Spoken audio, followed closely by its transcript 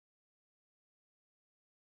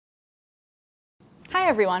Hi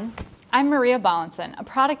everyone, I'm Maria Bollensen, a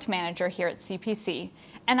product manager here at CPC,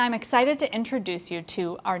 and I'm excited to introduce you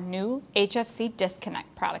to our new HFC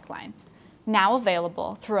Disconnect product line, now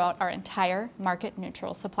available throughout our entire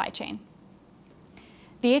market-neutral supply chain.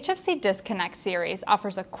 The HFC Disconnect series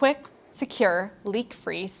offers a quick, secure,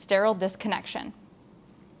 leak-free, sterile disconnection.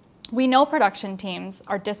 We know production teams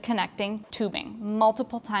are disconnecting tubing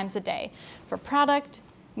multiple times a day for product,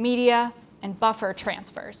 media, and buffer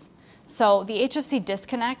transfers. So the HFC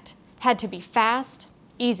Disconnect had to be fast,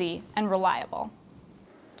 easy, and reliable.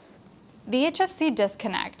 The HFC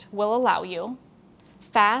Disconnect will allow you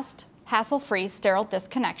fast, hassle-free sterile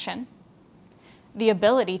disconnection, the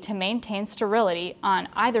ability to maintain sterility on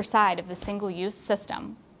either side of the single-use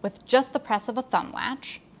system with just the press of a thumb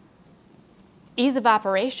latch, ease of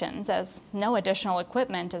operations as no additional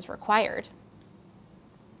equipment is required,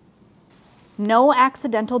 no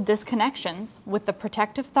accidental disconnections with the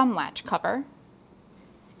protective thumb latch cover,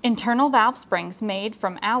 internal valve springs made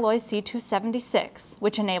from alloy C276,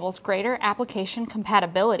 which enables greater application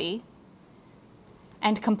compatibility,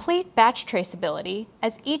 and complete batch traceability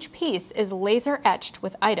as each piece is laser etched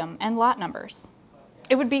with item and lot numbers.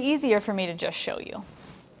 It would be easier for me to just show you.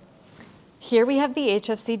 Here we have the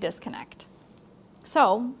HFC Disconnect.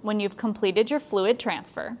 So when you've completed your fluid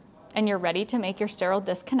transfer and you're ready to make your sterile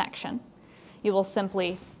disconnection, you will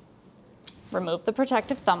simply remove the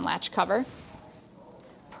protective thumb latch cover,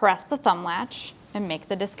 press the thumb latch, and make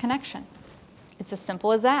the disconnection. It's as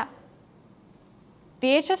simple as that. The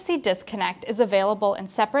HFC Disconnect is available in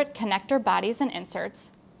separate connector bodies and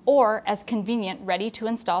inserts, or as convenient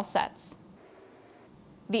ready-to-install sets.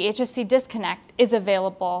 The HFC Disconnect is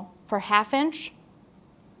available for 1/2 inch,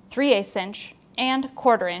 3/8 inch, and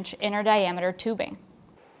 1/4 inch inner diameter tubing.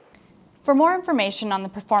 For more information on the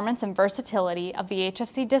performance and versatility of the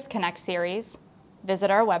HFC Disconnect series,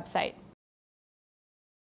 visit our website.